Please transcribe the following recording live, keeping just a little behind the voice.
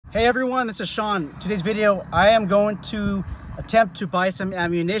Hey everyone, this is Sean. Today's video, I am going to attempt to buy some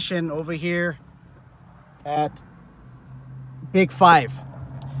ammunition over here at Big 5.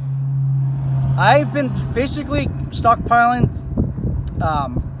 I've been basically stockpiling a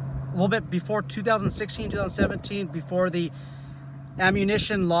little bit before 2016, 2017, before the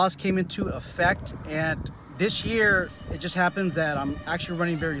ammunition laws came into effect. And this year, it just happens that I'm actually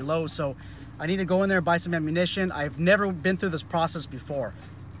running very low. So I need to go in there and buy some ammunition. I've never been through this process before,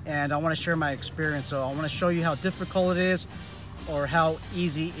 and I want to share my experience. So I want to show you how difficult it is or how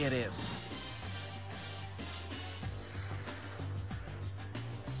easy it is.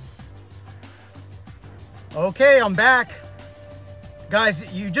 Okay, I'm back.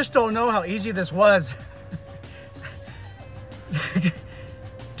 Guys, you just don't know how easy this was.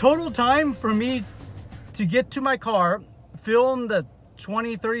 Total time for me to get to my car, film the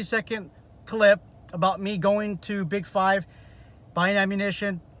 20-30 second clip about me going to Big 5, buying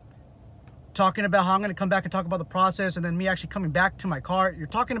ammunition, talking about how I'm going to come back and talk about the process, and then me actually coming back to my car. You're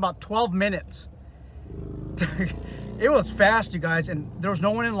talking about 12 minutes. It was fast, you guys, and there was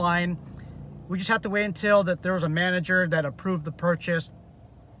no one in line. We just had to wait until that there was a manager that approved the purchase,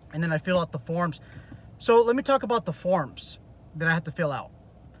 and then I fill out the forms. So let me talk about the forms that I had to fill out.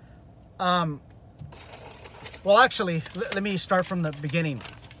 Well, actually, let me start from the beginning.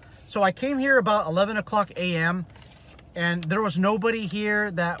 So I came here about 11 o'clock a.m. and there was nobody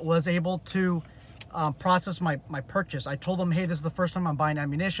here that was able to process my purchase. I told them, hey, this is the first time I'm buying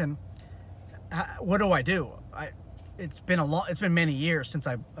ammunition. What do I do? It's been many years since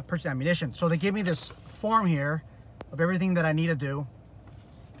I purchased ammunition. So they gave me this form here of everything that I need to do.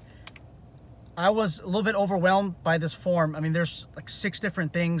 I was a little bit overwhelmed by this form. I mean, there's like 6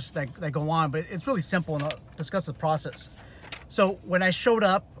 different things that go on, but it's really simple, and I'll discuss the process. So when I showed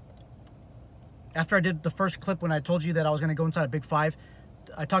up, after I did the first clip when I told you that I was going to go inside a Big 5,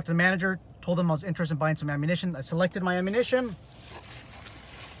 I talked to the manager, told him I was interested in buying some ammunition. I selected my ammunition.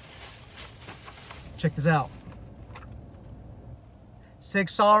 Check this out. Sig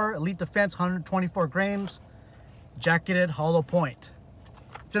Sauer Elite Defense 124 grams, jacketed hollow point.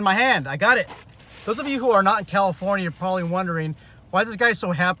 It's in my hand. I got it. Those of you who are not in California are probably wondering why this guy's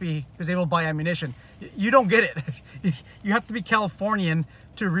so happy he was able to buy ammunition. You don't get it. You have to be Californian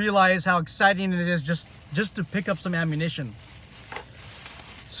to realize how exciting it is just to pick up some ammunition.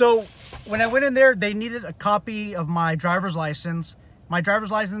 So when I went in there, they needed a copy of my driver's license. My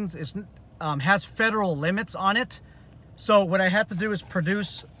driver's license has federal limits on it. So what I had to do is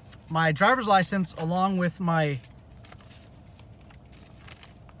produce my driver's license along with my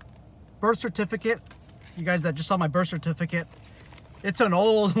birth certificate. You guys that just saw my birth certificate, it's an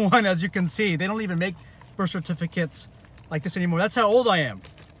old one, as you can see. They don't even make birth certificates like this anymore. That's how old I am.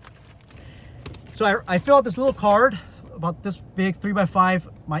 So I fill out this little card about this big,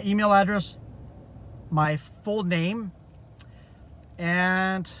 3x5, my email address, my full name,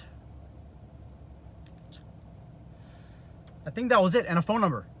 and I think that was it, and a phone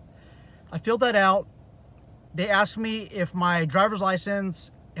number. I filled that out. They asked me if my driver's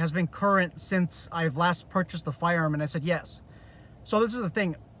license has been current since I've last purchased the firearm, and I said yes. So this is the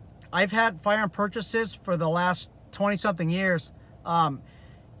thing. I've had firearm purchases for the last 20-something years,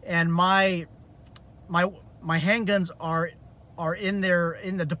 and my handguns are in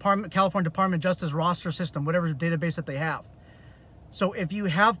the California Department of Justice roster system, whatever database that they have. So if you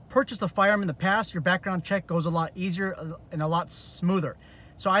have purchased a firearm in the past, your background check goes a lot easier and a lot smoother.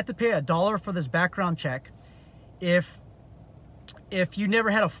 So I had to pay $1 for this background check. If you never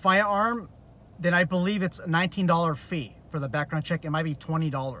had a firearm, then I believe it's a $19 fee for the background check. It might be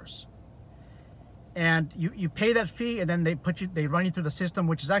 $20. And you pay that fee, and then they run you through the system,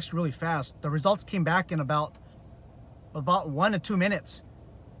 which is actually really fast. The results came back in about 1 to 2 minutes.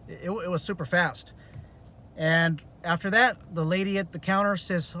 It was super fast. And after that, the lady at the counter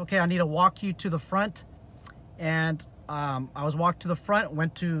says, okay, I need to walk you to the front. And I was walked to the front,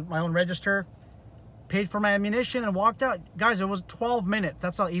 went to my own register, paid for my ammunition, and walked out. Guys, it was 12 minutes.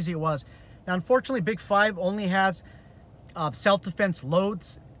 That's how easy it was. Now, unfortunately, Big 5 only has self-defense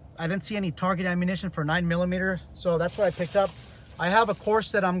loads. I didn't see any target ammunition for 9mm, so that's what I picked up. I have a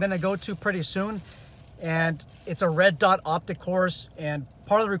course that I'm going to go to pretty soon, and it's a red dot optic course. And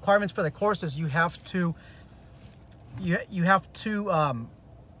part of the requirements for the course is you have to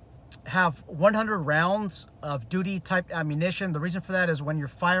have 100 rounds of duty type ammunition. The reason for that is when you're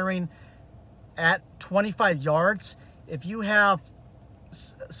firing at 25 yards, if you have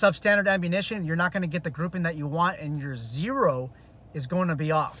substandard ammunition, you're not going to get the grouping that you want, and your 0 is going to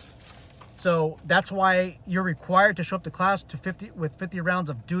be off. So that's why you're required to show up to class with 50 rounds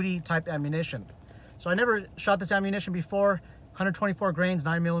of duty type ammunition. So I never shot this ammunition before. 124 grains,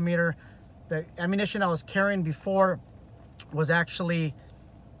 9mm. The ammunition I was carrying before was actually,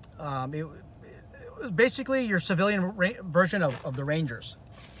 it was basically your civilian version of the Rangers.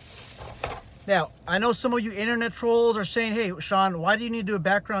 Now, I know some of you internet trolls are saying, hey, Sean, why do you need to do a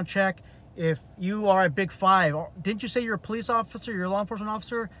background check if you are a Big 5? Didn't you say you're a police officer, you're a law enforcement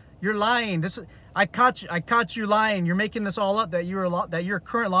officer? You're lying. I caught you lying. You're making this all up that you're a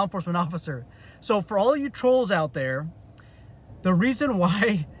current law enforcement officer. So for all of you trolls out there, the reason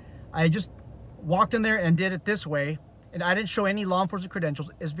why I just walked in there and did it this way, and I didn't show any law enforcement credentials,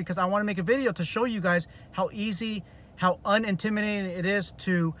 is because I want to make a video to show you guys how easy, how unintimidating it is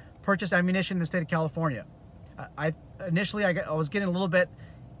to purchase ammunition in the state of California. Initially I was getting a little bit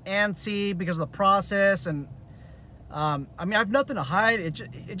antsy because of the process, and I mean, I have nothing to hide.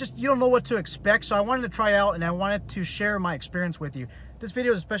 It just, you don't know what to expect. So I wanted to try out, and I wanted to share my experience with you. This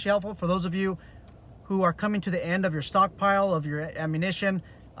video is especially helpful for those of you who are coming to the end of your stockpile of your ammunition.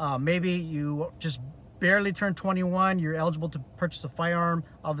 Maybe you just barely turned 21. You're eligible to purchase a firearm.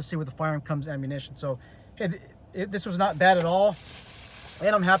 Obviously, with the firearm comes ammunition. So, hey, this was not bad at all.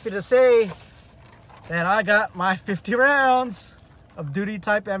 And I'm happy to say that I got my 50 rounds of duty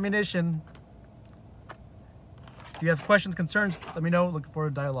type ammunition. If you have questions, concerns, let me know. Looking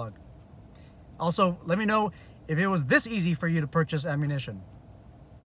forward to dialogue. Also, let me know if it was this easy for you to purchase ammunition.